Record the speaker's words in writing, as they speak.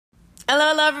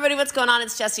Hello, everybody. What's going on?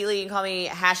 It's Jessie Lee. You can call me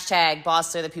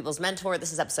 #BossLeader, the People's Mentor.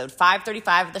 This is episode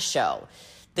 535 of the show.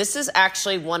 This is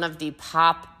actually one of the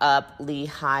pop-up Lee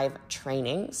Hive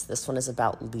trainings. This one is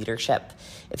about leadership.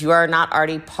 If you are not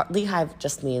already Lee Hive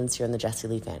just means you're in the Jessie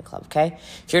Lee fan club, okay?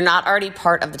 If you're not already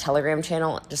part of the Telegram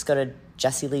channel, just go to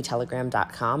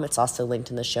JessieLeeTelegram.com. It's also linked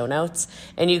in the show notes,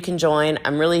 and you can join.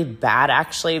 I'm really bad,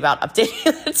 actually, about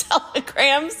updating the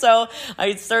Telegram, so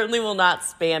I certainly will not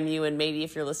spam you, and maybe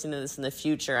if you're listening to this in the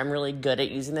future, I'm really good at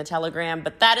using the Telegram,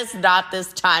 but that is not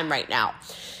this time right now.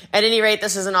 At any rate,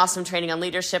 this is an awesome training on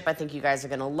leadership. I think you guys are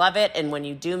going to love it, and when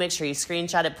you do, make sure you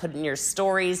screenshot it, put it in your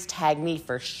stories, tag me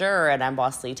for sure, and I'm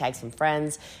Boss Lee, tag some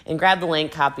friends, and grab the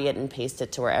link, copy it, and paste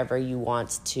it to wherever you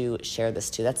want to share this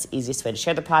to. That's the easiest way to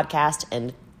share the podcast,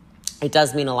 and it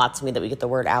does mean a lot to me that we get the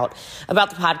word out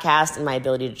about the podcast and my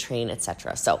ability to train,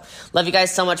 etc. So love you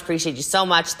guys so much. Appreciate you so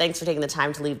much. Thanks for taking the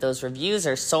time to leave those reviews.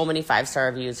 There's so many 5-star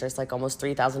reviews. There's like almost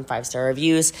 3,000 5-star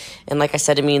reviews. And like I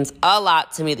said, it means a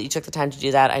lot to me that you took the time to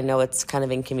do that. I know it's kind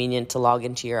of inconvenient to log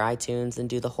into your iTunes and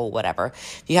do the whole whatever.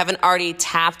 If you haven't already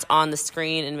tapped on the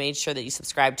screen and made sure that you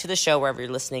subscribe to the show wherever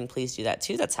you're listening, please do that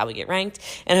too. That's how we get ranked.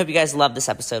 And I hope you guys love this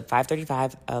episode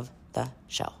 535 of the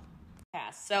show.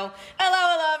 So,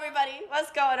 hello, everybody.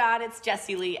 What's going on? It's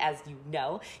Jessie Lee, as you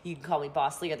know. You can call me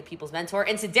Boss Lee or the People's Mentor.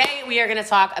 And today we are going to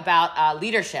talk about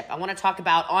leadership. I want to talk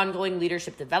about ongoing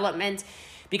leadership development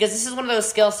because this is one of those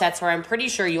skill sets where I'm pretty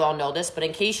sure you all know this, but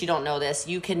in case you don't know this,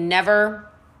 you can never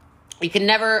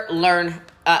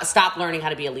stop learning how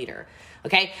to be a leader.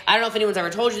 Okay, I don't know if anyone's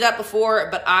ever told you that before,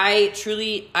 but I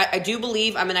do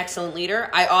believe I'm an excellent leader.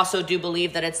 I also do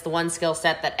believe that it's the one skill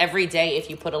set that every day, if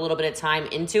you put a little bit of time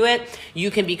into it, you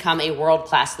can become a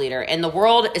world-class leader. And the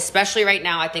world, especially right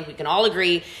now, I think we can all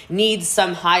agree, needs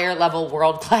some higher level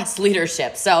world-class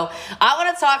leadership. So I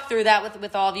want to talk through that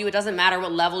with all of you. It doesn't matter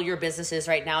what level your business is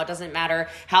right now. It doesn't matter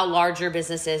how large your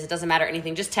business is. It doesn't matter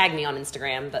anything. Just tag me on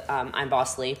Instagram. I'm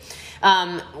Boss Lee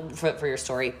for your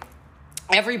story.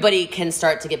 Everybody can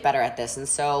start to get better at this. And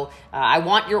so I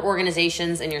want your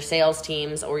organizations and your sales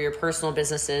teams or your personal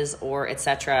businesses or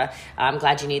etc. I'm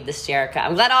glad you need this, Jerica.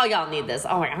 I'm glad all y'all need this.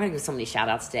 Oh my God, I'm going to give so many shout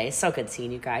outs today. It's so good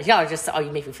seeing you guys. Y'all are just, you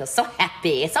make me feel so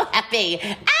happy. So happy.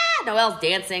 Noelle's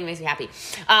dancing, makes me happy.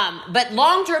 But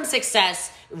long-term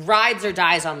success rides or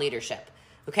dies on leadership.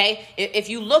 Okay, if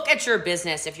you look at your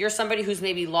business, if you're somebody who's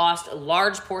maybe lost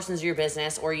large portions of your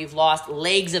business or you've lost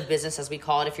legs of business, as we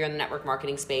call it, if you're in the network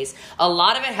marketing space, a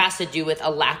lot of it has to do with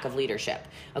a lack of leadership.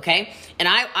 Okay, and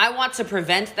I want to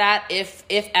prevent that if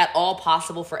at all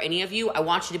possible for any of you. I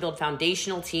want you to build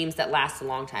foundational teams that last a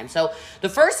long time. So the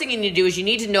first thing you need to do is you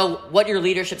need to know what your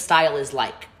leadership style is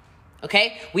like.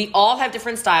 Okay, we all have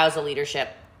different styles of leadership.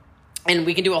 And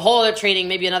we can do a whole other training,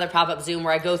 maybe another pop-up Zoom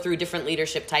where I go through different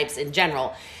leadership types in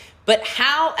general. But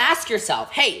ask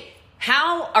yourself, hey,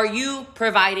 how are you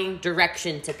providing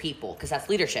direction to people? Because that's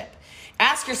leadership.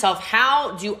 Ask yourself,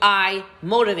 how do I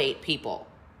motivate people?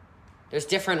 There's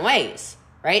different ways,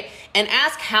 right? And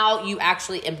ask how you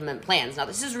actually implement plans. Now,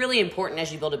 this is really important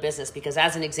as you build a business because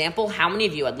as an example, how many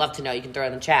of you, I'd love to know, you can throw it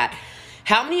in the chat,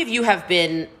 how many of you have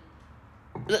been,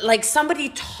 like somebody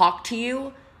talked to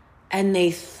you and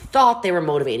they thought they were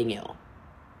motivating you.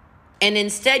 And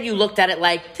instead you looked at it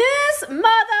like, this mother,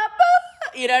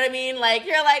 you know what I mean? Like,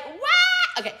 you're like,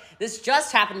 what? Okay, this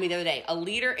just happened to me the other day. A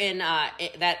leader in a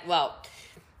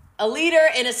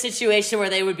situation where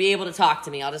they would be able to talk to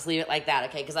me. I'll just leave it like that,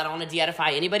 okay? Because I don't want to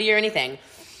de-edify anybody or anything.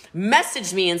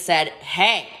 Messaged me and said,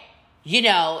 hey,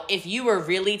 if you were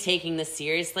really taking this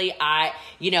seriously, I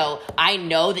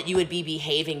know that you would be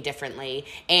behaving differently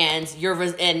and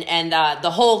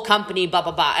the whole company, blah,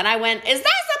 blah, blah. And I went, is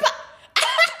that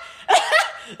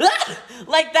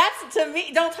like that's to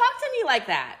me, don't talk to me like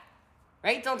that,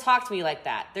 right? Don't talk to me like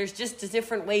that. There's just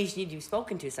different ways you need to be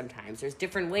spoken to sometimes. There's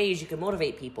different ways you can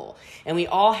motivate people. And we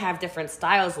all have different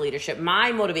styles of leadership.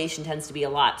 My motivation tends to be a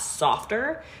lot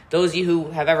softer. Those of you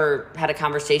who have ever had a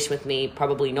conversation with me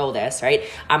probably know this, right?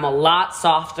 I'm a lot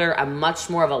softer. I'm much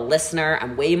more of a listener.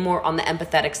 I'm way more on the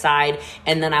empathetic side.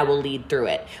 And then I will lead through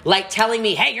it. Like telling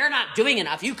me, hey, you're not doing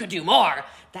enough. You could do more.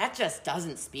 That just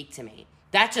doesn't speak to me.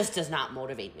 That just does not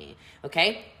motivate me,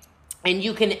 okay? And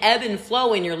you can ebb and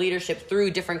flow in your leadership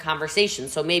through different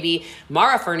conversations. So maybe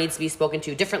Marifer needs to be spoken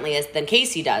to differently than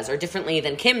Casey does, or differently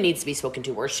than Kim needs to be spoken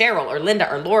to, or Cheryl, or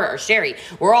Linda, or Laura, or Sherry.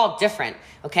 We're all different,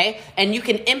 okay? And you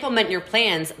can implement your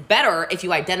plans better if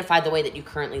you identify the way that you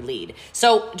currently lead.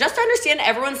 So just to understand,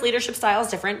 everyone's leadership style is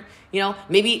different.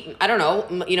 Maybe, I don't know,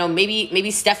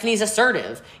 maybe Stephanie's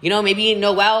assertive. Maybe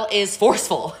Noelle is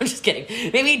forceful. I'm just kidding.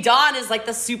 Maybe Dawn is like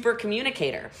the super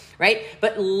communicator, right?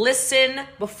 But listen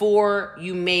before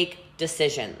you make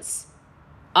decisions.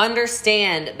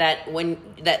 understand that when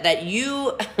that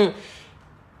you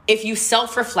if you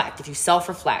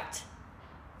self-reflect,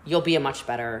 you'll be a much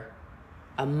better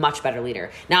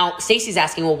leader. Now, Stacy's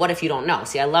asking, well, what if you don't know?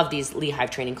 See, I love these Lee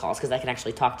Hive training calls because I can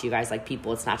actually talk to you guys like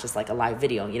people. It's not just like a live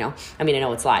video, you know? I mean, I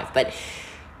know it's live, but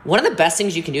one of the best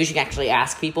things you can do is you can actually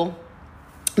ask people.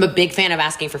 I'm a big fan of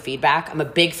asking for feedback. I'm a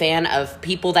big fan of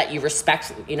people that you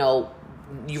respect,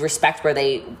 you respect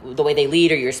the way they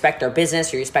lead, or you respect their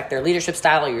business, or you respect their leadership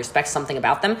style, or you respect something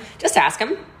about them. Just ask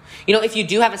them. If you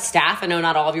do have a staff, I know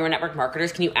not all of you are network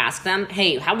marketers, can you ask them,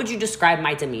 hey, how would you describe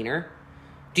my demeanor?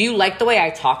 Do you like the way I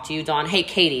talk to you, Dawn? Hey,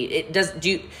 Katie,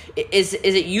 is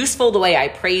it useful the way I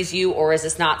praise you, or is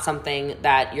this not something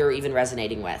that you're even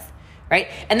resonating with? Right?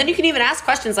 And then you can even ask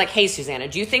questions like, hey, Susanna,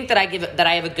 do you think that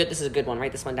this is a good one,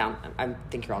 write this one down. I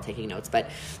think you're all taking notes, but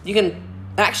you can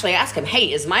actually ask him,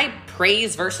 hey, is my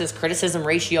praise versus criticism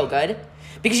ratio good?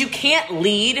 Because you can't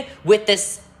lead with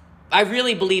this. I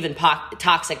really believe in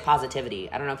toxic positivity.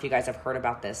 I don't know if you guys have heard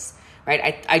about this,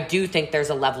 right? I do think there's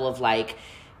a level of like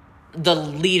the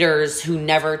leaders who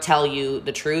never tell you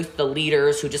the truth, the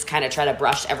leaders who just kind of try to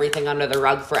brush everything under the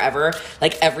rug forever.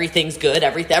 Like everything's good,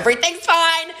 everything's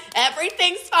fine.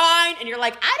 And you're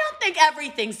like, I don't think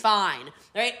everything's fine,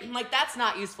 right? Like that's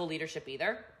not useful leadership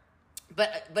either.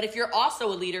 But if you're also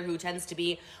a leader who tends to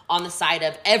be on the side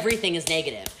of everything is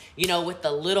negative, with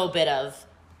the little bit of,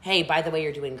 hey, by the way,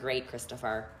 you're doing great,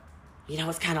 Christopher.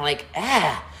 It's kind of like,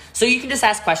 So you can just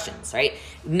ask questions, right?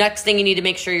 Next thing you need to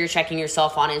make sure you're checking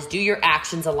yourself on is, do your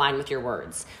actions align with your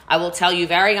words? I will tell you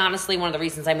very honestly, one of the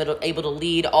reasons I'm able to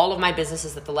lead all of my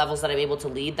businesses at the levels that I'm able to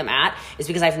lead them at is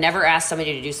because I've never asked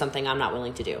somebody to do something I'm not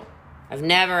willing to do. I've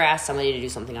never asked somebody to do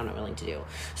something I'm not willing to do.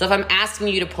 So if I'm asking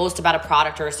you to post about a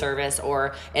product or a service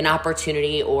or an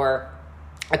opportunity or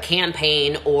a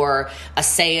campaign or a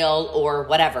sale or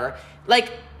whatever,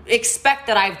 like expect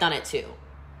that I've done it too.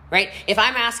 Right? If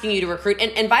I'm asking you to recruit,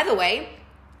 and by the way,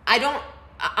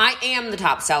 I am the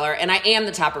top seller and I am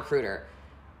the top recruiter.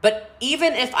 But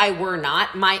even if I were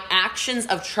not, my actions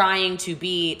of trying to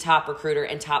be top recruiter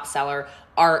and top seller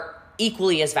are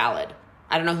equally as valid.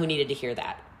 I don't know who needed to hear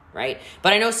that, right?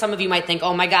 But I know some of you might think,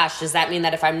 oh my gosh, does that mean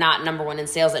that if I'm not number one in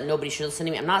sales that nobody should listen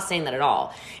to me? I'm not saying that at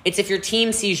all. It's if your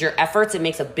team sees your efforts, it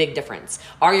makes a big difference.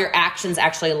 Are your actions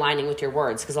actually aligning with your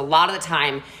words? Because a lot of the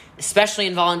time, especially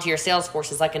in volunteer sales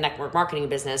forces like a network marketing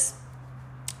business,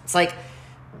 it's like,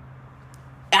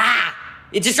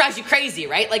 it just drives you crazy,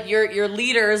 right? Like your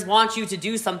leaders want you to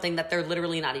do something that they're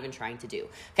literally not even trying to do,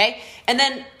 okay? And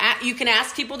then you can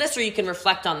ask people this, or you can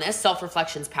reflect on this.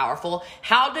 Self-reflection's powerful.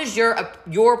 How does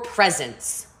your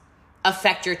presence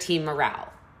affect your team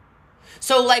morale?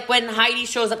 So like when Heidi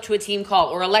shows up to a team call,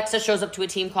 or Alexa shows up to a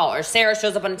team call, or Sarah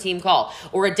shows up on a team call,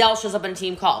 or Adele shows up on a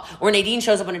team call, or Nadine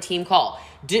shows up on a team call,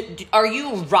 are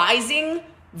you rising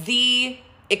the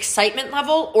excitement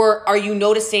level, or are you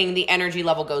noticing the energy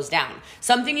level goes down?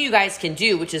 Something you guys can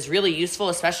do, which is really useful,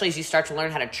 especially as you start to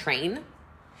learn how to train,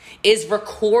 is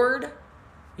record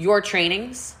your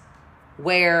trainings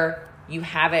where you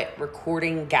have it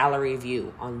recording gallery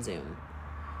view on Zoom.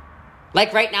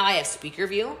 Like right now I have speaker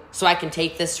view, so I can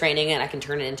take this training and I can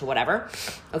turn it into whatever,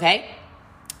 okay?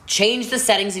 Change the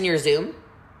settings in your Zoom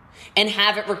and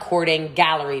have it recording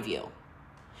gallery view.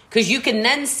 Because you can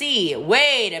then see,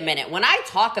 wait a minute, when I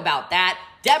talk about that,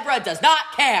 Deborah does not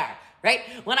care, right?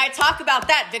 When I talk about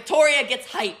that, Victoria gets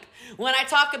hype. When I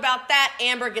talk about that,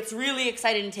 Amber gets really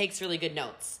excited and takes really good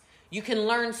notes. You can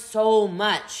learn so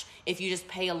much if you just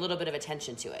pay a little bit of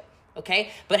attention to it.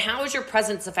 Okay, but how is your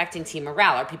presence affecting team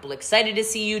morale? Are people excited to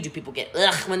see you? Do people get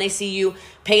when they see you?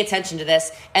 Pay attention to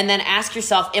this, and then ask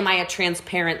yourself, am I a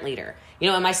transparent leader?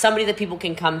 Am I somebody that people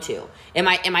can come to? Am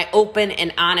I open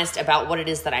and honest about what it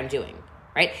is that I'm doing?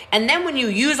 Right? And then when you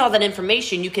use all that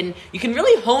information, you can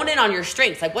really hone in on your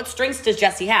strengths. Like, what strengths does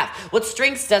Jesse have? What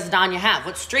strengths does Danya have?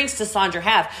 What strengths does Sandra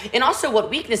have? And also, what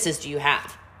weaknesses do you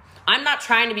have? I'm not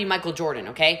trying to be Michael Jordan,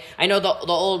 okay? I know the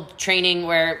old training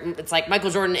where it's like Michael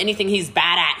Jordan, anything he's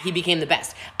bad at, he became the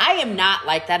best. I am not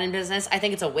like that in business. I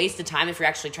think it's a waste of time if you're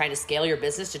actually trying to scale your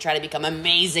business to try to become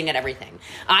amazing at everything.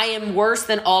 I am worse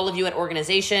than all of you at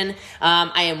organization.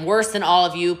 I am worse than all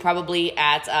of you probably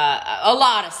at a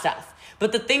lot of stuff.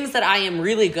 But the things that I am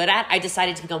really good at, I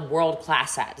decided to become world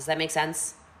class at. Does that make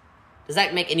sense? Does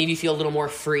that make any of you feel a little more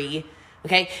free?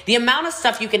 Okay, the amount of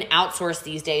stuff you can outsource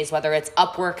these days, whether it's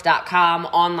Upwork.com,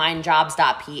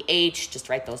 onlinejobs.ph, just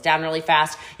write those down really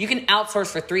fast. You can outsource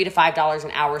for $3 to $5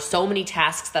 an hour so many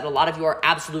tasks that a lot of you are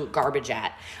absolute garbage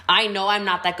at. I know I'm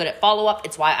not that good at follow-up.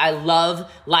 It's why I love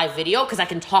live video, because I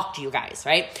can talk to you guys,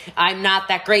 right? I'm not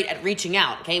that great at reaching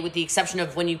out, okay? With the exception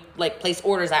of when you place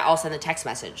orders, I'll send a text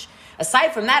message.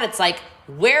 Aside from that, it's like,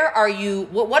 where are you?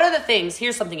 What are the things?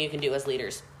 Here's something you can do as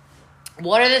leaders.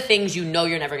 What are the things you know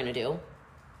you're never going to do?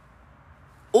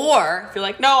 Or if you're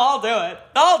like, no, I'll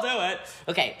do it.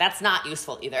 Okay, that's not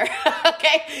useful either.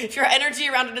 Okay, if your energy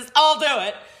around it is, I'll do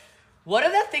it. What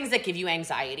are the things that give you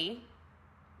anxiety?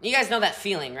 You guys know that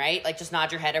feeling, right? Like, just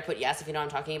nod your head or put yes if you know what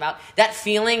I'm talking about. That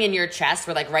feeling in your chest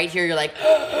where, like, right here, you're like,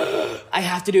 I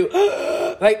have to do,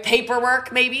 right?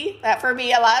 Paperwork, maybe. That for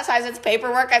me, a lot of times it's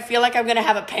paperwork. I feel like I'm going to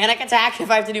have a panic attack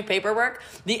if I have to do paperwork.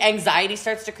 The anxiety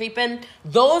starts to creep in.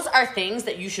 Those are things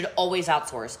that you should always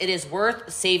outsource. It is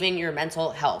worth saving your mental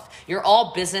health. You're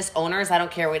all business owners. I don't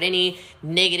care what any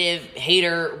negative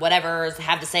hater, whatever,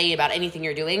 have to say about anything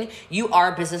you're doing. You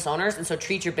are business owners, and so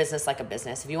treat your business like a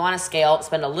business. If you want to scale,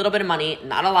 spend a little bit of money,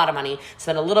 not a lot of money,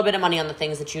 spend a little bit of money on the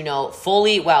things that you know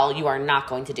fully well you are not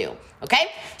going to do.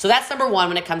 Okay? So that's number one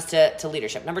when it comes to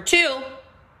leadership. Number two,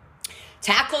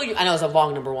 I know it's a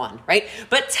long number one, right?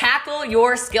 But tackle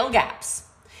your skill gaps.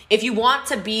 If you want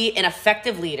to be an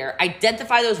effective leader,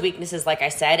 identify those weaknesses, like I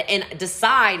said, and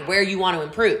decide where you want to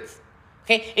improve.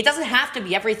 Okay? It doesn't have to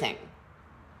be everything.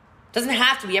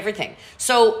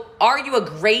 So are you a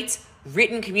great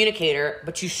written communicator,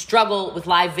 but you struggle with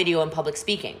live video and public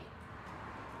speaking,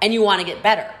 and you want to get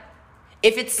better?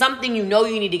 If it's something you know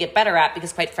you need to get better at,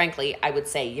 because quite frankly, I would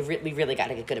say we really got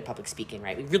to get good at public speaking,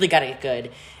 right? We really got to get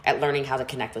good at learning how to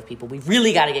connect with people. We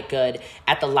really got to get good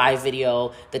at the live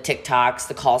video, the TikToks,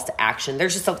 the calls to action.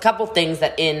 There's just a couple things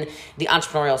that in the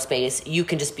entrepreneurial space, you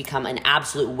can just become an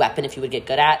absolute weapon if you would get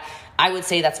good at. I would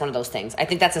say that's one of those things. I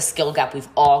think that's a skill gap we've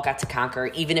all got to conquer,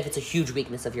 even if it's a huge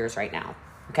weakness of yours right now.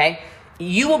 Okay?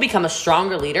 You will become a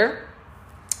stronger leader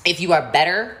if you are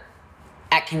better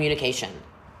at communication.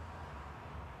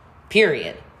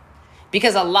 Period.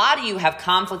 Because a lot of you have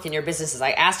conflict in your businesses.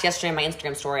 I asked yesterday in my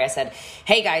Instagram story, I said,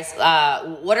 hey guys,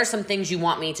 what are some things you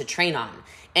want me to train on?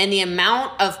 And the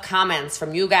amount of comments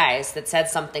from you guys that said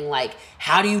something like,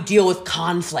 how do you deal with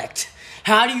conflict?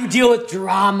 How do you deal with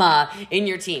drama in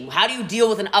your team? How do you deal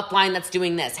with an upline that's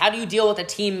doing this? How do you deal with a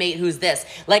teammate who's this?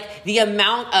 Like the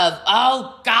amount of,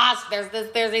 oh gosh,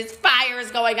 there's these fires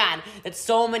going on that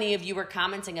so many of you were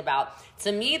commenting about.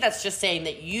 To me, that's just saying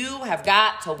that you have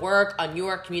got to work on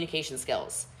your communication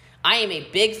skills. I am a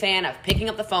big fan of picking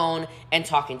up the phone and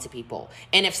talking to people.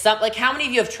 And how many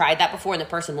of you have tried that before and the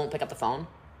person won't pick up the phone?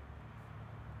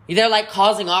 They're like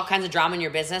causing all kinds of drama in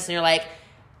your business, and you're like,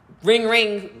 ring,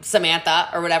 ring, Samantha,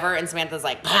 or whatever. And Samantha's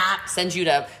like, sends you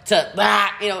to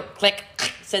click,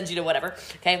 sends you to whatever.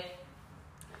 Okay.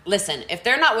 Listen, if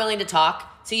they're not willing to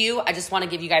talk to you, I just want to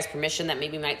give you guys permission that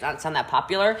maybe might not sound that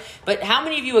popular. But how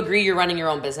many of you agree you're running your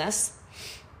own business?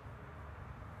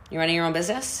 You're running your own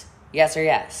business? Yes or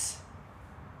yes?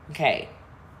 Okay.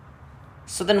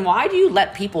 So then why do you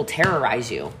let people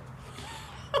terrorize you?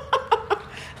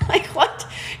 Like what?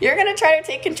 You're going to try to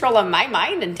take control of my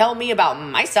mind and tell me about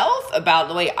myself, about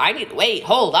the way I need, wait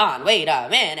a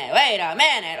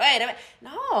minute.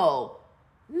 No.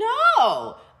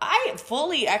 I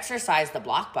fully exercise the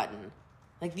block button.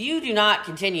 Like, you do not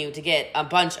continue to get a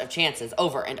bunch of chances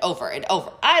over and over and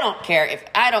over. I don't care.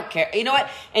 You know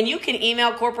what? And you can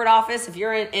email corporate office if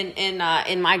you're in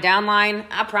my downline.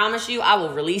 I promise you, I will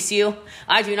release you.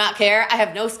 I do not care. I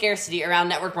have no scarcity around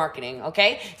network marketing,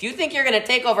 okay? If you think you're going to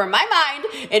take over my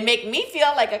mind and make me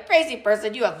feel like a crazy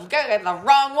person, you have got the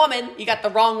wrong woman. You got the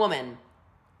wrong woman,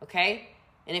 okay?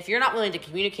 And if you're not willing to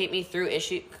communicate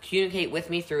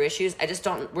with me through issues,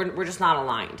 we're just not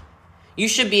aligned. You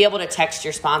should be able to text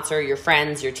your sponsor, your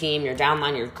friends, your team, your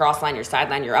downline, your crossline, your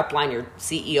sideline, your upline, your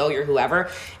CEO, your whoever,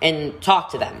 and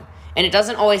talk to them. And it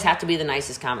doesn't always have to be the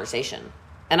nicest conversation.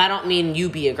 And I don't mean you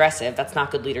be aggressive. That's not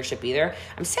good leadership either.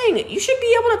 I'm saying that you should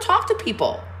be able to talk to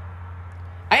people.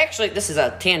 This is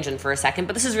a tangent for a second,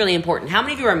 but this is really important. How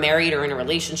many of you are married or in a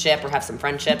relationship or have some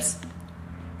friendships?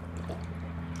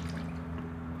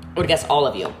 I would guess all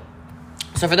of you.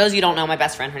 So for those of you who don't know, my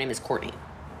best friend, her name is Courtney.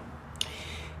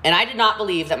 And I did not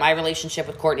believe that my relationship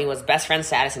with Courtney was best friend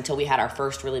status until we had our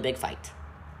first really big fight.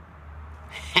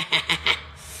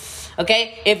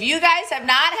 Okay? If you guys have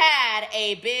not had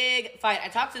a big fight, I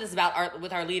talk to this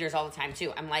with our leaders all the time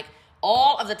too. I'm like,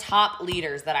 all of the top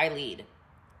leaders that I lead,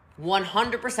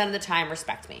 100% of the time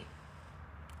respect me.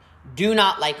 Do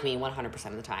not like me 100%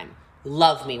 of the time.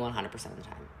 Love me 100% of the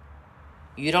time.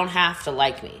 You don't have to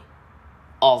like me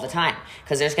all the time,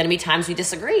 because there's going to be times we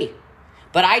disagree.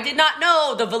 But I did not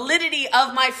know the validity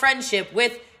of my friendship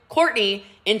with Courtney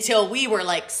until we were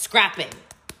like scrapping.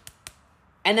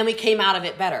 And then we came out of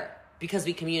it better because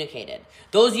we communicated.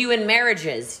 Those of you in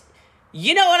marriages,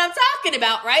 you know what I'm talking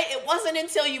about, right? It wasn't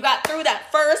until you got through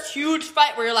that first huge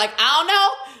fight where you're like, I don't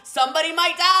know, somebody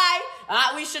might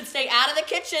die. We should stay out of the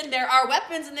kitchen. There are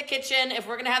weapons in the kitchen. If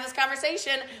we're going to have this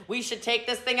conversation, we should take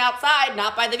this thing outside,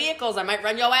 not by the vehicles. I might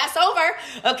run your ass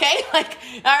over, okay? Like,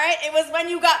 all right, it was when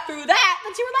you got through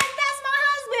that you were like, that's my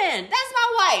husband. That's my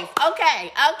wife.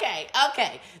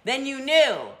 Okay. Then you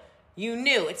knew. You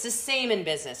knew. It's the same in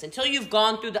business. Until you've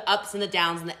gone through the ups and the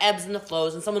downs and the ebbs and the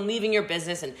flows and someone leaving your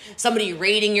business and somebody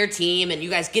raiding your team and you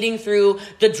guys getting through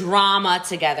the drama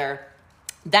together,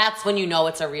 that's when you know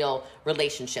it's a real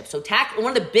relationship. So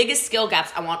one of the biggest skill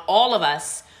gaps I want all of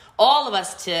us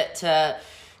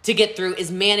to get through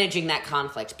is managing that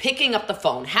conflict, picking up the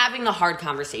phone, having the hard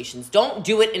conversations. Don't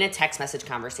do it in a text message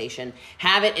conversation.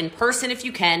 Have it in person if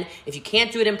you can. If you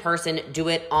can't do it in person, do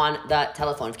it on the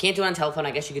telephone. If you can't do it on telephone,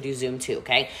 I guess you could do Zoom too,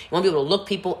 okay? You want to be able to look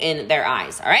people in their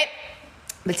eyes, all right?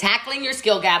 But tackling your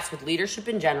skill gaps with leadership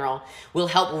in general will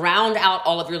help round out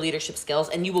all of your leadership skills,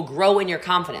 and you will grow in your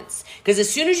confidence. Because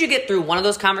as soon as you get through one of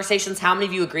those conversations, how many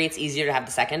of you agree it's easier to have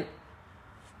the second?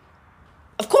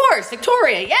 Of course,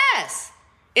 Victoria, yes.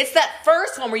 It's that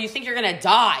first one where you think you're going to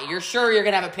die. You're sure you're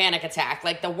going to have a panic attack.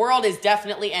 Like the world is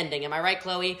definitely ending. Am I right,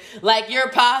 Chloe? Like you're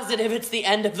positive it's the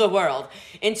end of the world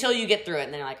until you get through it.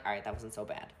 And then you're like, all right, that wasn't so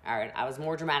bad. All right, I was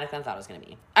more dramatic than I thought it was going to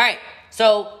be. All right,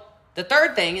 so the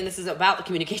third thing, and this is about the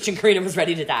communication, Karina was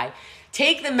ready to die.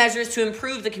 Take the measures to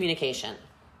improve the communication,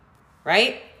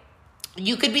 right?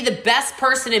 You could be the best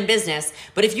person in business,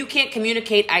 but if you can't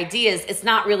communicate ideas, it's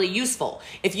not really useful.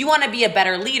 If you want to be a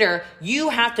better leader, you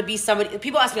have to be somebody.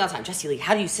 People ask me all the time, Jessie Lee,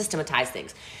 how do you systematize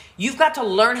things? You've got to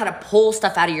learn how to pull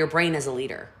stuff out of your brain as a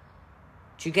leader.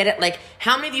 Do you get it? Like,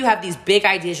 how many of you have these big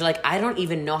ideas? You're like, I don't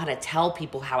even know how to tell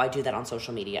people how I do that on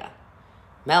social media.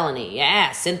 Melanie,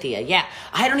 yeah. Cynthia, yeah.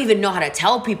 I don't even know how to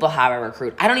tell people how I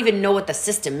recruit. I don't even know what the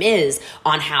system is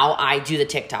on how I do the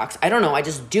TikToks. I don't know. I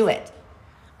just do it.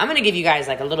 I'm going to give you guys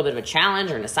like a little bit of a challenge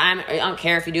or an assignment. I don't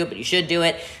care if you do it, but you should do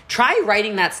it. Try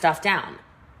writing that stuff down.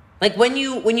 Like when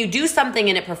you do something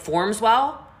and it performs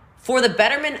well, for the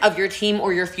betterment of your team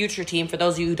or your future team, for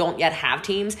those of you who don't yet have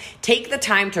teams, take the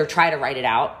time to try to write it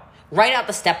out. Write out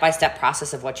the step-by-step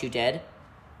process of what you did,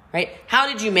 right? How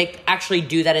did you actually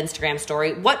do that Instagram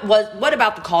story? What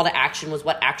about the call to action was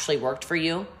what actually worked for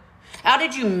you? How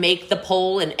did you make the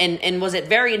poll, and was it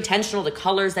very intentional, the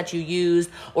colors that you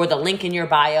used or the link in your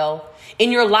bio?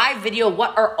 In your live video,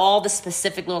 what are all the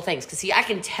specific little things? Because see, I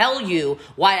can tell you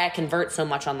why I convert so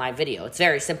much on live video. It's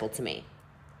very simple to me,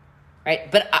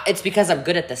 right? But it's because I'm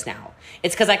good at this now.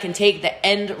 It's because I can take the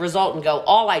end result and go,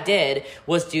 all I did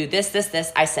was do this.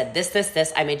 I said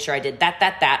this. I made sure I did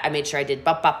that. I made sure I did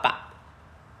bop.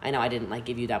 I know I didn't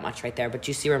give you that much right there, but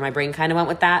you see where my brain kind of went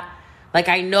with that? Like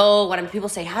I know when people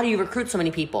say, how do you recruit so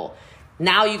many people?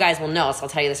 Now you guys will know, so I'll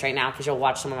tell you this right now because you'll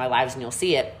watch some of my lives and you'll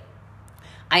see it.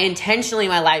 I intentionally, in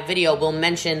my live video, will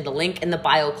mention the link in the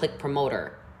bio, click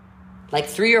promoter, like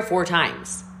 3 or 4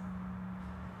 times.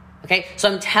 Okay,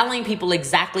 so I'm telling people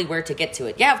exactly where to get to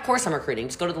it. Yeah, of course I'm recruiting.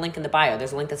 Just go to the link in the bio.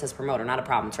 There's a link that says promoter, not a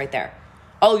problem. It's right there.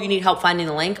 Oh, you need help finding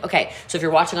the link? Okay, so if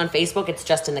you're watching on Facebook, it's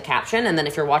just in the caption. And then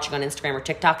if you're watching on Instagram or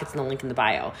TikTok, it's in the link in the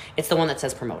bio. It's the one that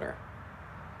says promoter.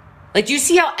 Like, do you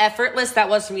see how effortless that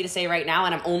was for me to say right now?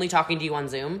 And I'm only talking to you on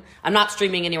Zoom. I'm not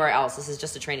streaming anywhere else. This is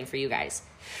just a training for you guys.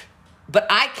 But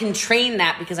I can train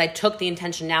that because I took the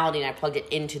intentionality and I plugged it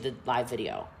into the live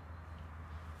video.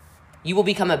 You will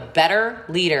become a better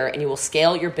leader and you will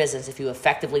scale your business if you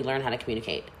effectively learn how to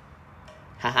communicate.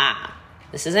 Haha.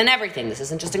 This isn't everything. This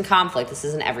isn't just in conflict. This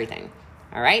isn't everything.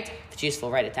 All right? If it's useful,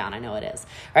 write it down. I know it is.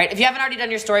 All right? If you haven't already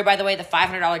done your story, by the way, the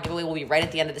 $500 giveaway will be right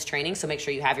at the end of this training. So make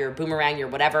sure you have your boomerang, your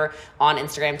whatever on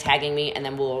Instagram tagging me, and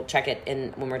then we'll check it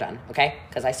in when we're done. Okay?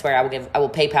 Because I swear I will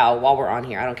PayPal while we're on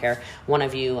here. I don't care. One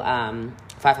of you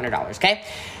 $500. Okay?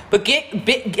 But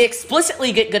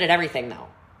explicitly get good at everything though.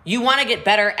 You want to get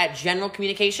better at general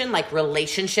communication, like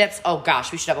relationships. Oh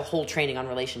gosh, we should have a whole training on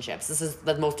relationships. This is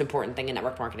the most important thing in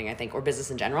network marketing, I think, or business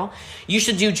in general. You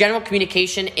should do general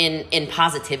communication in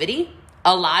positivity.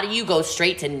 A lot of you go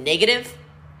straight to negative.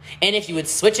 And if you would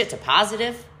switch it to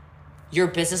positive, your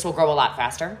business will grow a lot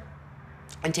faster.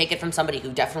 And take it from somebody who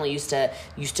definitely used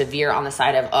to veer on the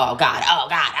side of, oh God.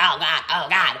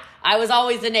 I was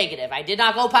always the negative. I did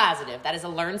not go positive. That is a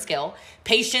learned skill.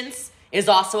 Patience is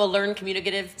also a learned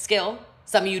communicative skill.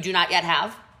 Some of you do not yet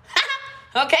have.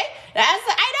 Okay?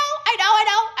 I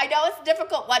I know it's a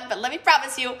difficult one, but let me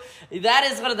promise you, that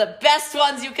is one of the best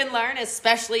ones you can learn,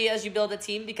 especially as you build a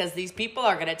team, because these people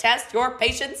are going to test your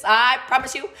patience. I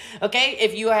promise you. Okay.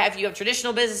 If you have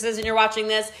traditional businesses and you're watching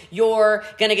this, you're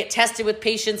going to get tested with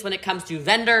patience when it comes to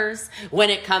vendors, when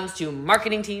it comes to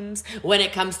marketing teams, when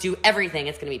it comes to everything.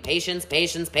 It's going to be patience.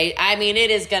 I mean,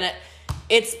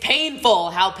 it's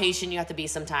painful how patient you have to be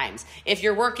sometimes. If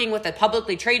you're working with a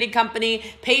publicly traded company,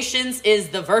 patience is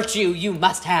the virtue you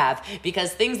must have,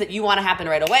 because things that you want to happen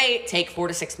right away take 4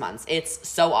 to 6 months. It's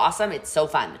so awesome. It's so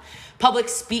fun. Public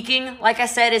speaking, like I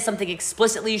said, is something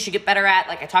explicitly you should get better at.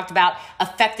 Like I talked about,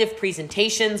 effective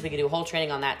presentations. We can do a whole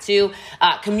training on that too.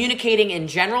 Communicating in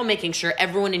general, making sure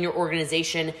everyone in your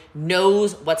organization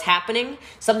knows what's happening.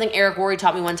 Something Eric Worre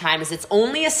taught me one time is it's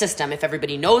only a system if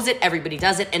everybody knows it, everybody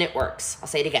does it, and it works. I'll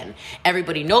say it again.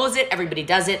 Everybody knows it, everybody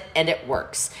does it, and it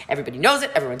works. Everybody knows it,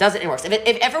 everyone does it, and it works.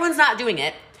 If everyone's not doing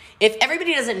it, if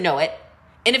everybody doesn't know it,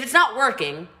 and if it's not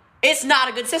working, it's not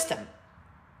a good system.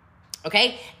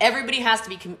 Okay? Everybody has to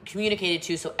be communicated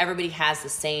to, so everybody has the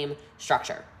same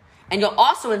structure. And you'll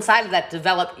also, inside of that,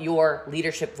 develop your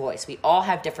leadership voice. We all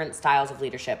have different styles of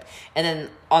leadership. And then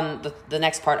on the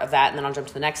next part of that, and then I'll jump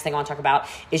to the next thing I want to talk about,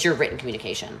 is your written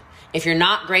communication. If you're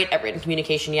not great at written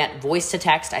communication yet, voice to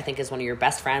text, I think, is one of your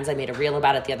best friends. I made a reel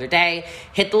about it the other day.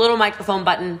 Hit the little microphone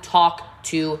button, talk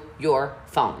to your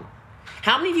phone.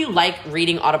 How many of you like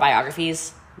reading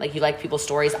autobiographies? Like, you like people's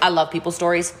stories? I love people's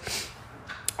stories.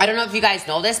 I don't know if you guys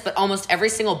know this, but almost every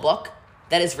single book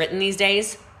that is written these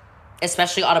days,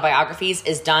 especially autobiographies,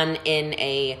 is done in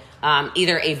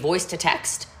either a voice to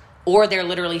text, or they're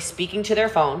literally speaking to their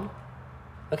phone.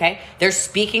 Okay? They're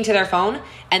speaking to their phone,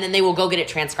 and then they will go get it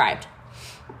transcribed.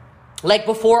 Like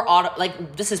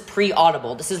this is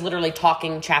pre-audible. This is literally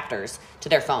talking chapters to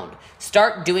their phone.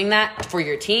 Start doing that for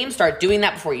your team. Start doing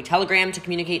that before you telegram to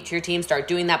communicate to your team. Start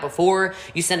doing that before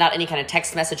you send out any kind of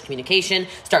text message communication.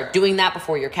 Start doing that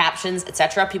before your captions,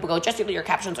 etc. People go, Jesse, your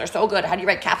captions are so good. How do you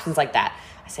write captions like that?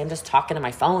 I say, I'm just talking to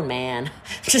my phone, man.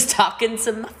 Just talking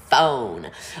to my phone.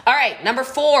 All right, number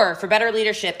 4 for better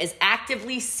leadership is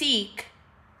actively seek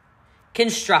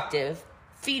constructive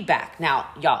feedback. Now,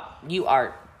 y'all, you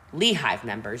are Lehive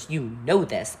members, you know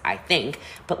this, I think.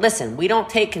 But listen, we don't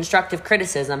take constructive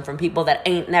criticism from people that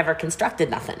ain't never constructed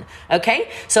nothing,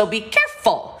 okay? So be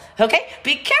careful, okay?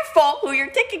 Be careful who you're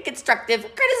taking constructive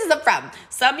criticism from.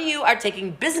 Some of you are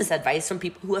taking business advice from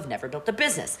people who have never built a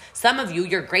business. Some of you,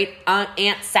 your great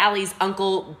Aunt Sally's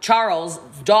Uncle Charles'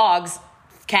 dog's,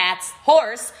 cat's,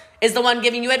 horse is the one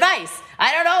giving you advice.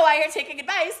 I don't know why you're taking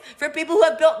advice from people who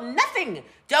have built nothing.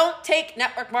 Don't take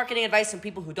network marketing advice from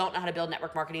people who don't know how to build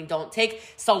network marketing. Don't take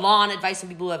salon advice from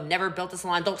people who have never built a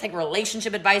salon. Don't take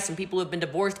relationship advice from people who have been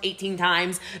divorced 18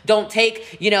 times. Don't take,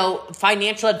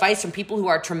 financial advice from people who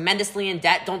are tremendously in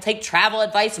debt. Don't take travel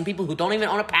advice from people who don't even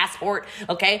own a passport,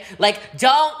 okay?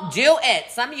 Don't do it.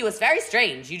 Some of you, it's very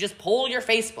strange. You just poll your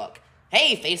Facebook.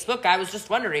 Hey, Facebook, I was just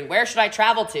wondering, where should I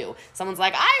travel to? Someone's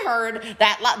like, I heard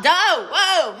that.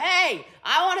 Whoa, hey,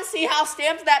 I want to see how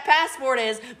stamped that passport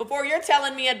is before you're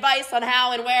telling me advice on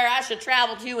how and where I should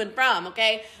travel to and from,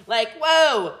 okay?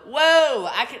 Whoa.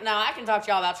 I can talk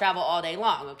to y'all about travel all day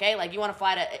long, okay? You want to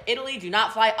fly to Italy, do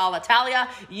not fly Alitalia.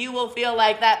 You will feel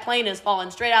like that plane is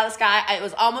falling straight out of the sky. It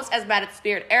was almost as bad as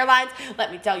Spirit Airlines. Let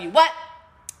me tell you what.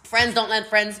 Friends don't let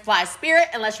friends fly Spirit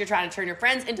unless you're trying to turn your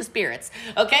friends into spirits,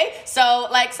 okay? So,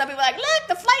 some people are like, look,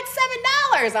 the flight's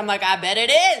 $7. I'm like, I bet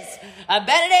it is,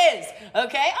 okay? Oh,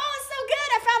 it's so good,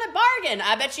 I found a bargain.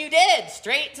 I bet you did,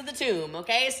 straight to the tomb,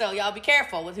 okay? So, y'all be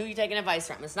careful with who you're taking advice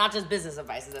from. It's not just business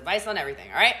advice, it's advice on everything,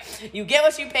 all right? You get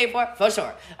what you pay for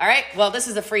sure, all right? Well, this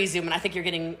is a free Zoom, and I think you're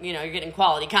getting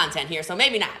quality content here, so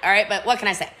maybe not, all right? But what can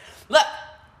I say? Look.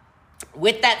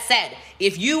 With that said,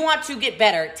 if you want to get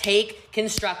better, take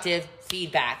constructive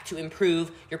feedback to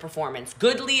improve your performance.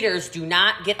 Good leaders do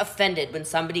not get offended when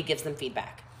somebody gives them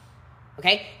feedback.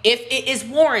 Okay? If it is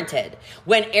warranted.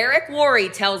 When Eric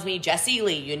Worre tells me, Jesse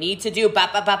Lee, you need to do ba,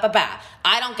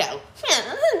 I don't go,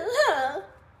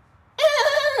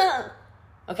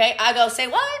 okay? I go, say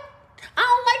what? I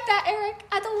don't like that, Eric.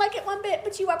 I don't like it one bit,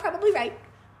 but you are probably right.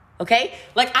 Okay?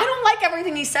 I don't like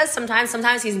everything he says sometimes.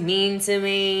 Sometimes he's mean to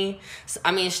me.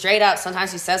 Straight up,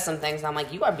 sometimes he says some things and I'm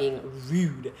like, you are being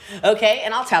rude. Okay?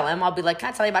 And I'll tell him. I'll be like, can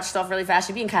I tell you about yourself really fast?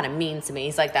 You're being kind of mean to me.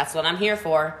 He's like, that's what I'm here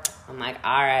for. I'm like,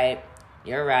 all right.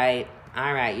 You're right.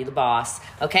 All right. You the boss.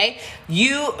 Okay?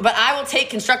 But I will take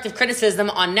constructive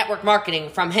criticism on network marketing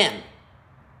from him.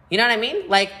 You know what I mean?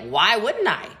 Why wouldn't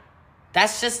I?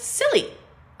 That's just silly.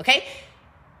 Okay?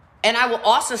 And I will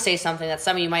also say something that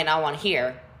some of you might not want to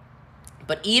hear.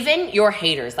 But even your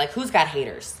haters, who's got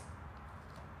haters?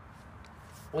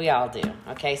 We all do,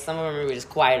 okay? Some of them are just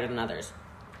quieter than others.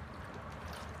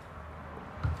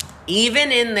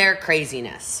 Even in their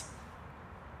craziness,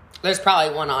 there's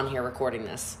probably one on here recording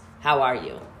this. How are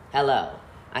you? Hello.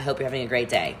 I hope you're having a great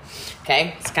day.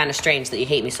 Okay? It's kind of strange that you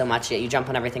hate me so much, yet you jump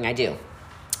on everything I do.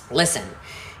 Listen,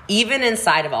 even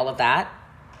inside of all of that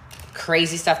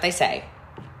crazy stuff they say,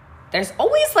 there's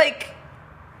always like,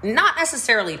 not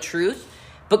necessarily truth,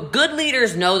 but good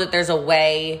leaders know that there's a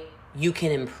way you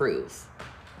can improve.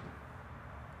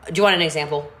 Do you want an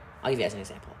example? I'll give you guys an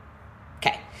example.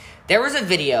 Okay. There was a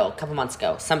video a couple months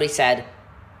ago. Somebody said,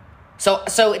 so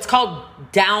it's called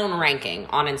down ranking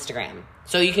on Instagram.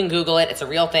 So you can Google it. It's a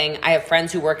real thing. I have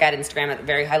friends who work at Instagram at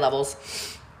very high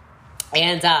levels.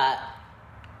 And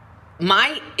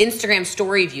my Instagram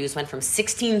story views went from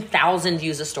 16,000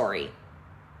 views a story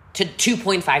to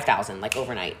 2.5 thousand, like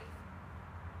overnight.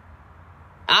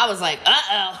 I was like,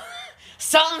 uh-oh.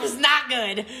 Something's not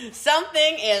good.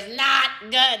 Something is not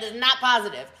good. It's not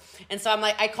positive. And so I'm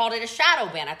like, I called it a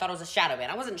shadow ban. I thought it was a shadow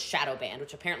ban. I wasn't shadow banned,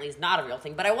 which apparently is not a real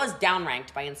thing, but I was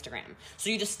downranked by Instagram.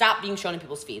 So you just stopped being shown in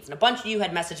people's feeds. And a bunch of you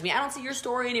had messaged me, I don't see your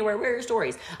story anywhere. Where are your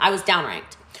stories? I was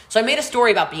downranked. So I made a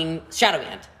story about being shadow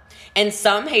banned. And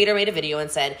some hater made a video and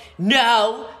said,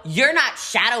 no, you're not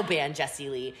shadow banned, Jessie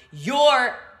Lee.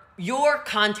 Your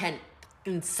content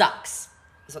sucks,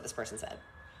 is what this person said.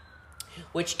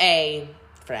 Which,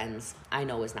 friends, I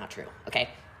know is not true, okay?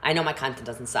 I know my content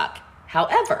doesn't suck.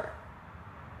 However,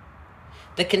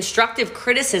 the constructive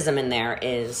criticism in there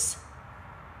is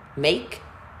make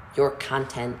your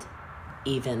content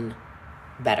even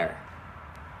better.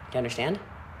 Do you understand?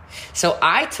 So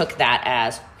I took that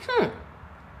as,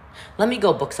 let me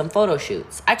go book some photo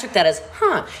shoots. I took that as,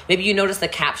 maybe you notice the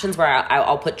captions where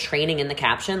I'll put training in the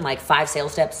caption, like 5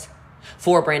 sales tips,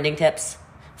 4 branding tips,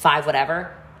 5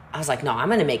 whatever. I was like, no, I'm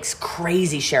going to make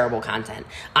crazy shareable content.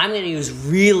 I'm going to use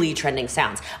really trending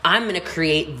sounds. I'm going to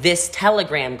create this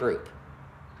Telegram group.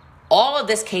 All of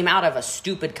this came out of a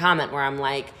stupid comment where I'm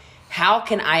like, how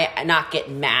can I not get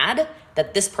mad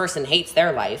that this person hates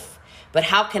their life, but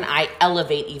how can I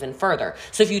elevate even further?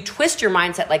 So if you twist your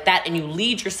mindset like that and you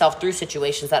lead yourself through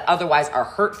situations that otherwise are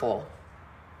hurtful,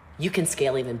 you can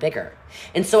scale even bigger.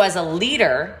 And so as a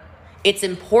leader, it's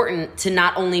important to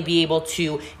not only be able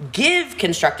to give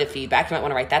constructive feedback, you might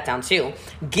want to write that down too,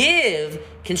 give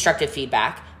constructive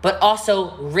feedback, but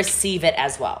also receive it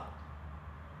as well.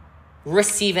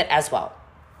 Receive it as well.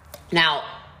 Now,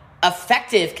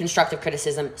 effective constructive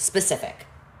criticism, specific,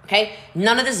 okay?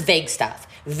 None of this vague stuff.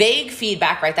 Vague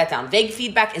feedback, write that down. Vague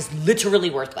feedback is literally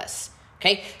worthless,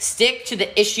 okay? Stick to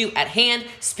the issue at hand,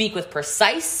 speak with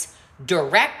precise,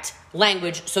 direct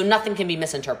language so nothing can be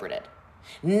misinterpreted.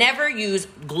 Never use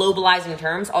globalizing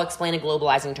terms. I'll explain a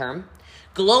globalizing term.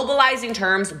 Globalizing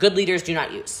terms, good leaders do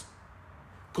not use.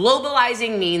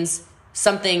 Globalizing means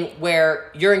something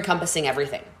where you're encompassing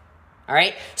everything. All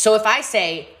right? So if I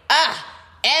say,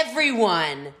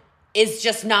 everyone is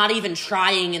just not even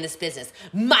trying in this business.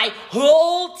 My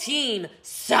whole team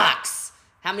sucks.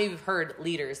 How many of you have heard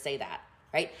leaders say that?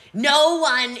 Right? No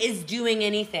one is doing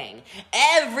anything.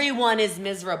 Everyone is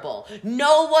miserable.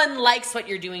 No one likes what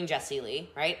you're doing, Jessie Lee,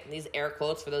 right? These air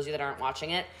quotes for those of you that aren't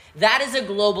watching it. That is a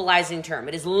globalizing term.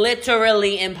 It is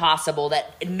literally impossible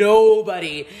that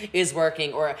nobody is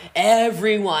working or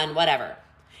everyone, whatever.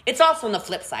 It's also on the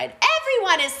flip side.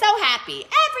 Everyone is so happy.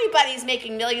 Everybody's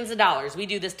making millions of dollars. We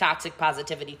do this toxic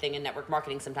positivity thing in network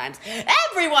marketing sometimes.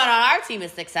 Everyone on our team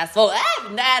is successful.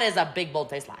 That is a big,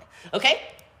 bold-faced lie. Okay?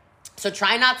 So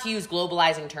try not to use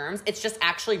globalizing terms. It's just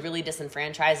actually really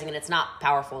disenfranchising and it's not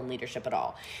powerful in leadership at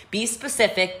all. Be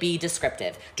specific, be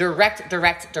descriptive. Direct,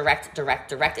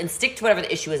 and stick to whatever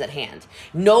the issue is at hand.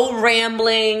 No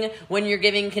rambling when you're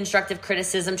giving constructive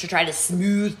criticism to try to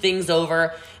smooth things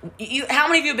over. How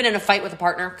many of you have been in a fight with a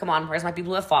partner? Come on, where's my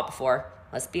people who have fought before?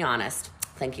 Let's be honest.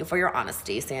 Thank you for your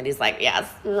honesty. Sandy's like, yes.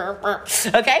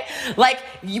 Okay? Like,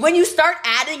 when you start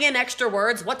adding in extra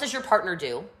words, what does your partner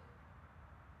do?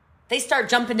 They start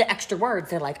jumping to extra words.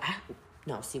 They're like,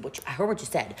 no, see, I heard what you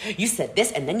said. You said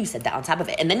this, and then you said that on top of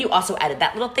it. And then you also added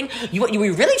that little thing. What you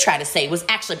were really trying to say was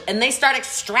actually, and they start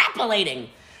extrapolating.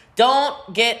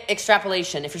 Don't get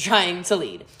extrapolation if you're trying to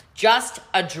lead. Just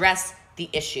address the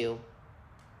issue.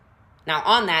 Now,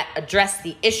 on that, address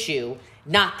the issue,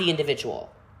 not the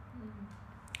individual.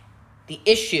 The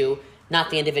issue, not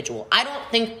the individual. I don't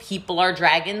think people are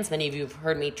dragons. Many of you have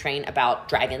heard me train about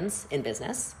dragons in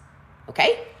business.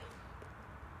 Okay?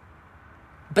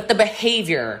 But the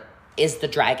behavior is the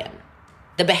dragon.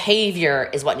 The behavior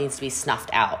is what needs to be snuffed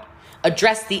out.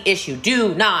 Address the issue.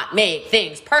 Do not make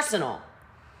things personal.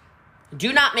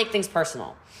 Do not make things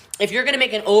personal. If you're going to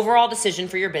make an overall decision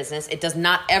for your business, it does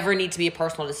not ever need to be a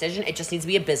personal decision. It just needs to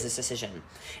be a business decision.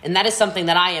 And that is something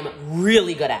that I am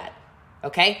really good at.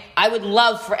 Okay? I would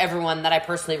love for everyone that I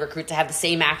personally recruit to have the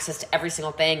same access to every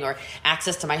single thing, or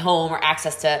access to my home, or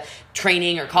access to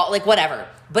training, or call, like whatever.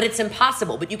 But it's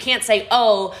impossible. But you can't say,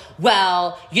 oh,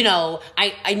 well,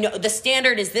 I know the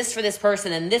standard is this for this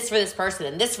person, and this for this person,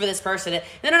 and this for this person.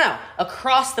 No.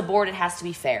 Across the board, it has to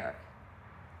be fair.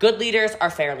 Good leaders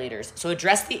are fair leaders. So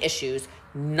address the issues,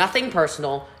 nothing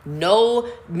personal, no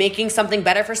making something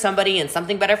better for somebody and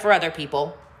something better for other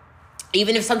people.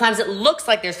 Even if sometimes it looks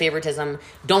like there's favoritism,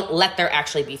 don't let there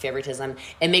actually be favoritism,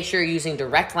 and make sure you're using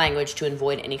direct language to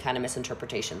avoid any kind of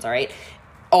misinterpretations, all right?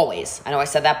 Always. I know I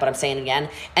said that, but I'm saying it again.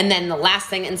 And then the last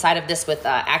thing inside of this with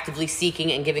actively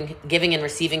seeking and giving and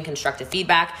receiving constructive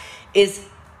feedback is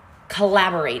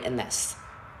collaborate in this.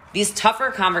 These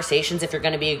tougher conversations, if you're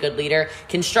going to be a good leader,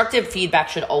 constructive feedback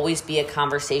should always be a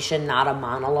conversation, not a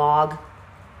monologue.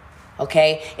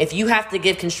 Okay, if you have to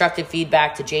give constructive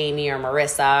feedback to Jamie or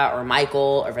Marissa or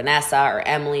Michael or Vanessa or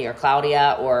Emily or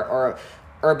Claudia or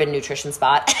Urban Nutrition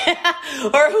Spot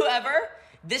or whoever,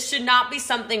 this should not be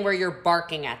something where you're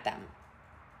barking at them.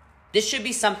 This should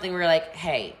be something where you're like,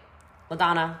 hey,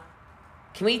 LaDonna,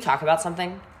 can we talk about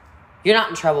something? You're not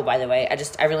in trouble, by the way.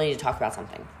 I really need to talk about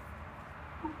something.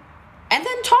 And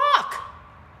then talk.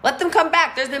 Let them come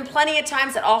back. There's been plenty of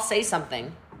times that I'll say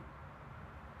something,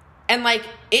 and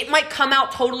it might come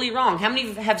out totally wrong. How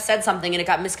many have said something and it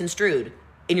got misconstrued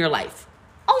in your life?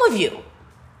 All of you.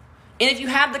 And if you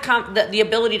have the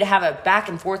ability to have a back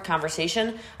and forth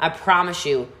conversation, I promise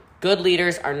you, good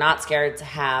leaders are not scared to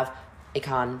have a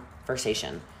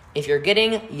conversation. If you're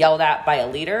getting yelled at by a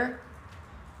leader,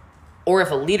 or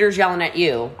if a leader's yelling at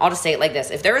you, I'll just say it like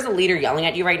this. If there is a leader yelling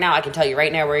at you right now, I can tell you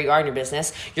right now where you are in your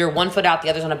business. You're 1 foot out, the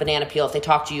other's on a banana peel. If they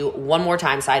talk to you one more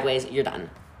time sideways, you're done.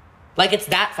 It's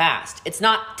that fast. It's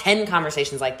not 10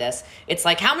 conversations like this. It's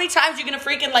like, how many times are you going to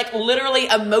freaking literally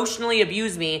emotionally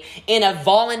abuse me in a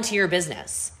volunteer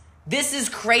business? This is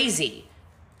crazy.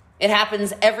 It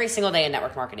happens every single day in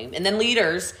network marketing. And then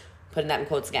leaders, putting that in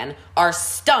quotes again, are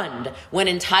stunned when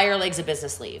entire legs of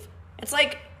business leave. It's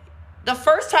like the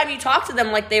first time you talked to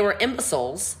them like they were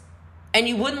imbeciles and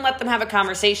you wouldn't let them have a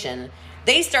conversation,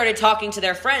 they started talking to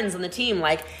their friends on the team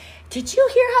like, did you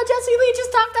hear how Jessie Lee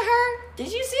just talked to her?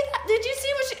 Did you see that? Did you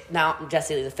see what she... Now,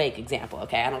 Jessie Lee's a fake example,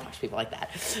 okay? I don't talk to people like that.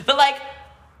 But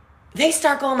they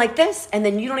start going like this, and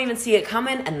then you don't even see it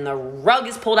coming, and the rug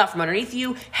is pulled out from underneath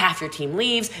you. Half your team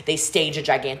leaves. They stage a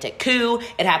gigantic coup.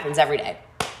 It happens every day.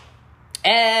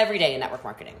 Every day in network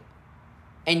marketing.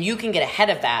 And you can get ahead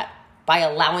of that by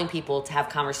allowing people to have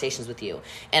conversations with you.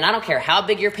 And I don't care how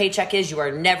big your paycheck is, you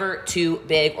are never too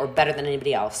big or better than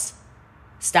anybody else.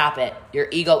 Stop it. Your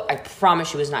ego, I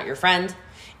promise you, is not your friend.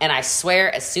 And I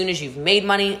swear, as soon as you've made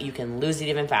money, you can lose it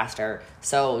even faster.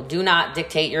 So do not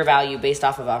dictate your value based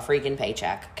off of a freaking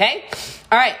paycheck, okay?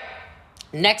 All right,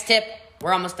 next tip.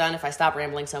 We're almost done if I stop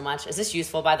rambling so much. Is this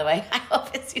useful, by the way? I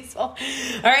hope it's useful. All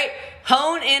right,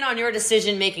 hone in on your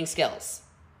decision-making skills.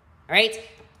 All right,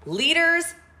 leaders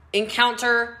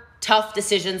encounter tough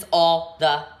decisions all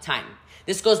the time.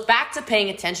 This goes back to paying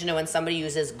attention to when somebody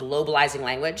uses globalizing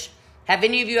language. Have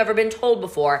any of you ever been told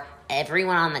before,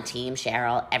 everyone on the team,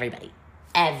 Cheryl, everybody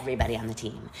on the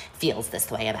team feels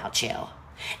this way about you.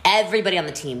 Everybody on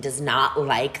the team does not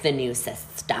like the new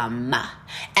system.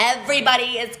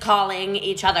 Everybody is calling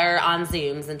each other on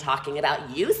Zooms and talking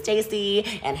about you, Stacy,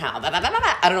 and how blah, blah, blah, blah,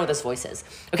 blah. I don't know what this voice is,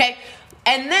 okay?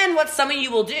 And then what some of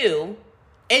you will do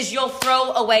is you'll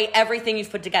throw away everything you've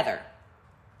put together.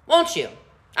 Won't you?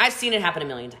 I've seen it happen a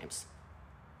million times.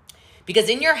 Because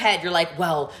in your head, you're like,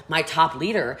 well, my top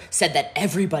leader said that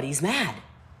everybody's mad.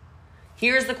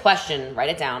 Here's the question, write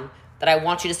it down, that I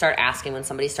want you to start asking when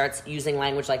somebody starts using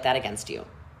language like that against you.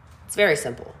 It's very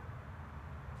simple.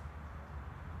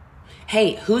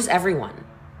 Hey, who's everyone?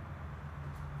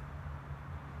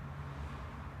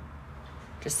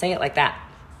 Just say it like that.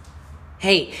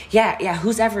 Hey, yeah,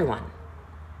 who's everyone?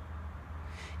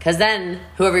 Because then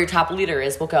whoever your top leader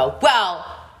is will go,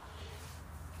 well,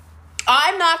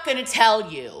 I'm not going to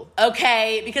tell you,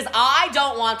 okay? Because I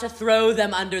don't want to throw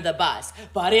them under the bus,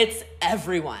 but it's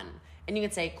everyone. And you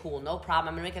can say, cool, no problem.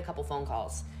 I'm going to make a couple phone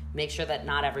calls. Make sure that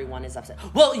not everyone is upset.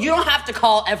 Well, you don't have to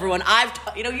call everyone.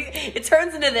 It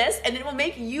turns into this, and it will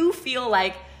make you feel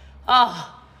like,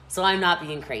 oh, so I'm not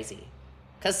being crazy.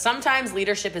 Because sometimes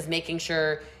leadership is making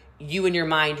sure you in your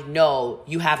mind know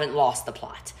you haven't lost the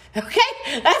plot.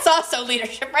 Okay? That's also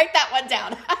leadership. Write that one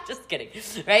down. Just kidding,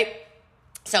 right?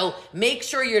 So make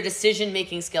sure your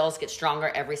decision-making skills get stronger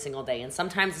every single day. And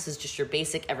sometimes this is just your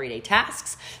basic everyday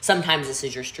tasks. Sometimes this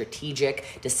is your strategic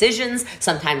decisions.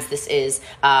 Sometimes this is,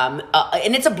 and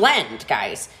it's a blend,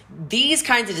 guys. These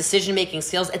kinds of decision-making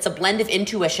skills, it's a blend of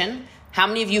intuition. How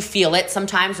many of you feel it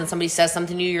sometimes when somebody says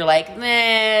something to you, you're like,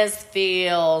 this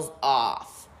feels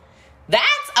off.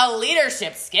 That's a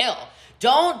leadership skill.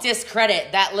 Don't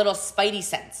discredit that little spidey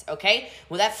sense, okay?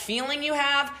 Well, that feeling you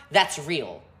have, that's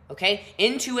real. Okay?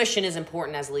 Intuition is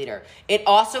important as a leader. It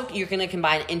also, you're going to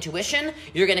combine intuition.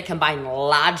 You're going to combine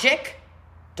logic.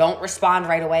 Don't respond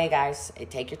right away, guys.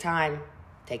 Take your time.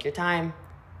 Take your time.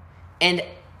 And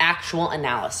actual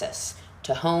analysis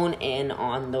to hone in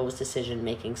on those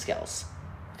decision-making skills.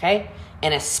 Okay?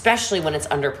 And especially when it's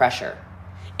under pressure.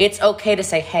 It's okay to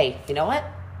say, hey, you know what?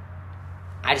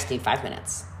 I just need 5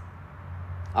 minutes.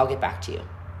 I'll get back to you.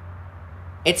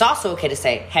 It's also okay to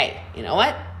say, hey, you know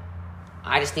what?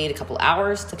 I just need a couple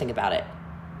hours to think about it.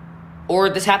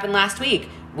 Or this happened last week.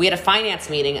 We had a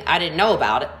finance meeting I didn't know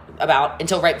about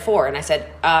until right before. And I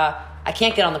said, I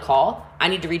can't get on the call. I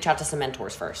need to reach out to some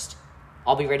mentors first.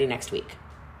 I'll be ready next week.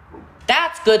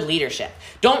 That's good leadership.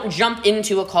 Don't jump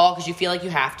into a call because you feel like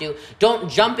you have to. Don't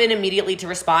jump in immediately to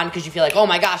respond because you feel like, oh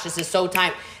my gosh, this is so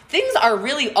time. Things are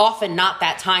really often not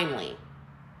that timely.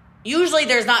 Usually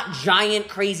there's not giant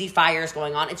crazy fires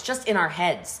going on. It's just in our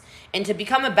heads. And to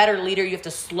become a better leader, you have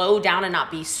to slow down and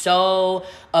not be so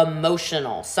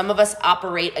emotional. Some of us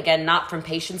operate, again, not from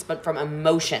patience, but from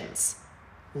emotions.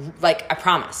 Like, I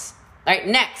promise. All right,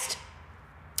 next.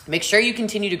 Make sure you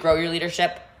continue to grow your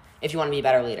leadership if you want to be a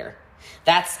better leader.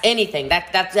 That's anything.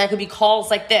 That could be calls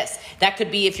like this. That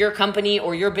could be if your company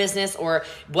or your business or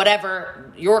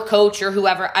whatever, your coach or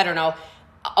whoever, I don't know,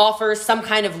 offers some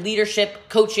kind of leadership,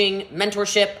 coaching,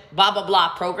 mentorship, blah, blah,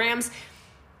 blah programs.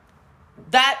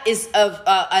 That is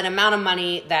an amount of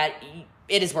money that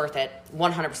it is worth it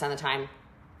 100% of the time.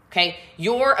 Okay?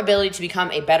 Your ability to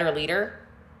become a better leader,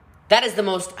 that is the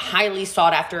most highly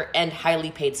sought after and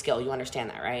highly paid skill. You understand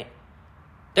that, right?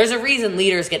 There's a reason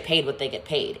leaders get paid what they get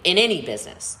paid in any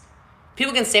business.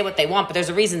 People can say what they want, but there's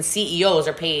a reason CEOs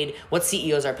are paid what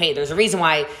CEOs are paid. There's a reason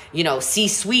why,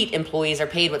 C-suite employees are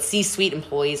paid what C-suite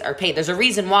employees are paid. There's a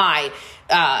reason why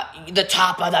the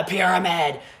top of the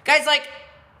pyramid. Guys, like,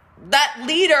 that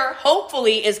leader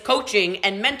hopefully is coaching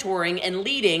and mentoring and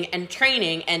leading and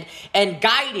training and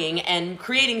guiding and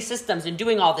creating systems and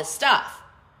doing all this stuff.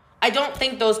 I don't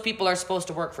think those people are supposed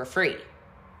to work for free,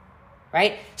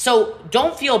 right? So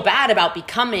don't feel bad about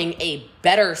becoming a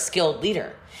better skilled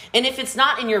leader. And if it's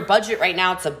not in your budget right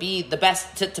now to be the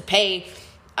best, to pay,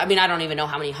 I mean, I don't even know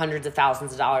how many hundreds of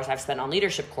thousands of dollars I've spent on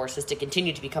leadership courses to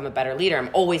continue to become a better leader.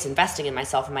 I'm always investing in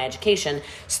myself and my education.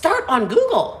 Start on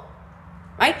Google.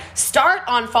 Right? Start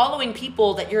on following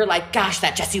people that you're like, gosh,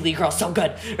 that Jessie Lee girl's so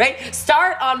good, right?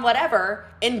 Start on whatever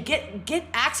and get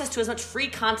access to as much free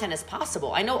content as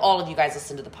possible. I know all of you guys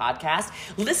listen to the podcast.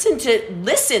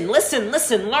 Listen,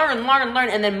 learn,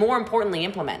 and then more importantly,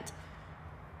 implement,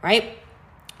 right?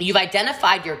 You've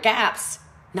identified your gaps,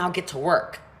 now get to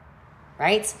work,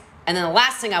 right? And then the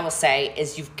last thing I will say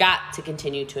is you've got to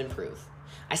continue to improve.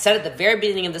 I said at the very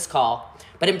beginning of this call,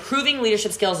 but improving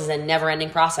leadership skills is a never-ending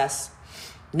process.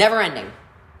 Never ending.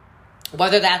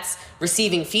 Whether that's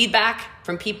receiving feedback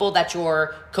from people that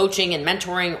you're coaching and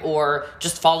mentoring or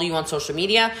just follow you on social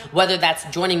media, whether that's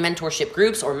joining mentorship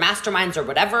groups or masterminds or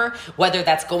whatever, whether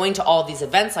that's going to all these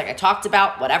events like I talked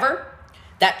about, whatever,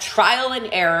 that trial and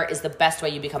error is the best way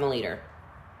you become a leader.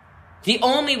 The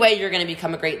only way you're going to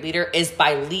become a great leader is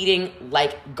by leading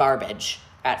like garbage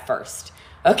at first.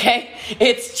 Okay?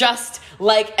 It's just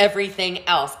like everything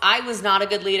else. I was not a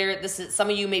good leader. Some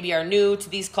of you maybe are new to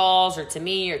these calls or to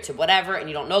me or to whatever, and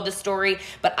you don't know the story,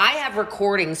 but I have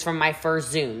recordings from my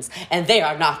first Zooms, and they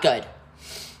are not good.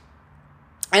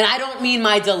 And I don't mean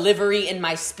my delivery and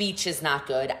my speech is not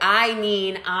good. I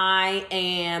mean I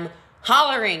am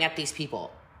hollering at these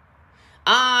people.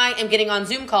 I am getting on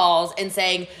Zoom calls and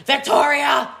saying,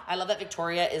 Victoria! I love that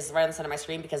Victoria is right on the center of my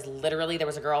screen because literally there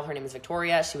was a girl, her name is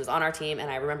Victoria. She was on our team and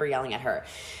I remember yelling at her.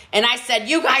 And I said,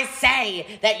 you guys say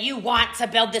that you want to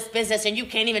build this business and you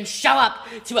can't even show up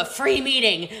to a free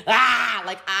meeting.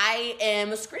 Like I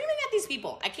am screaming at these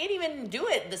people. I can't even do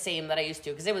it the same that I used to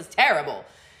because it was terrible.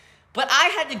 But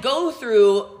I had to go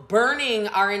through burning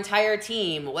our entire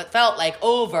team, what felt like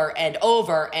over and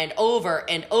over and over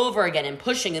and over again, and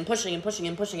pushing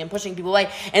people away,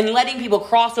 and letting people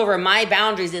cross over my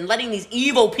boundaries and letting these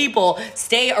evil people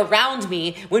stay around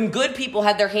me when good people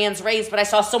had their hands raised, but I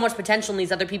saw so much potential in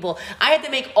these other people. I had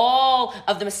to make all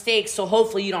of the mistakes, so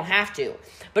hopefully you don't have to.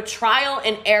 But trial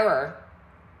and error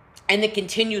and the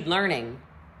continued learning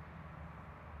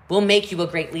will make you a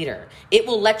great leader. It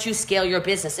will let you scale your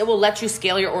business. It will let you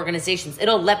scale your organizations.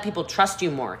 It'll let people trust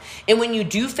you more. And when you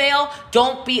do fail,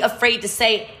 don't be afraid to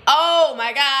say, oh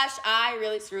my gosh, I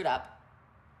really screwed up.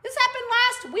 This happened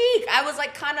last week. I was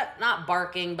like kind of not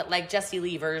barking, but like Jesse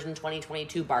Lee version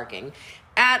 2022 barking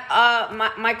at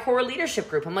my core leadership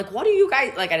group. I'm like, what do you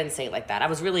guys, like I didn't say it like that. I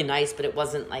was really nice, but it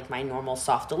wasn't like my normal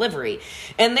soft delivery.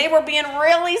 And they were being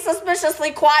really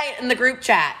suspiciously quiet in the group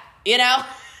chat, you know?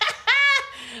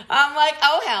 I'm like,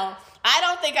 oh hell. I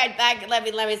don't think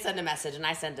let me send a message. And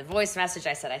I sent a voice message.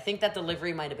 I said, I think that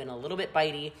delivery might have been a little bit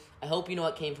bitey. I hope you know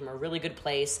it came from a really good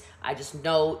place. I just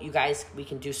know you guys, we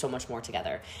can do so much more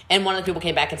together. And one of the people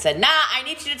came back and said, nah, I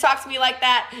need you to talk to me like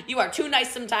that. You are too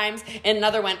nice sometimes. And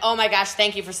another went, oh my gosh,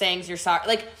 thank you for saying you're sorry.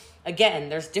 Like, again,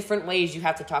 there's different ways you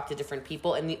have to talk to different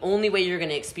people. And the only way you're going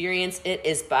to experience it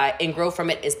is and grow from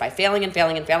it is by failing and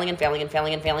failing and failing and failing and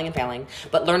failing and failing and failing.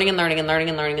 But learning and learning and learning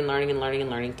and learning and learning and learning and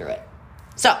learning through it.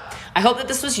 So I hope that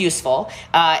this was useful.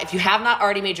 If you have not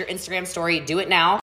already made your Instagram story, do it now.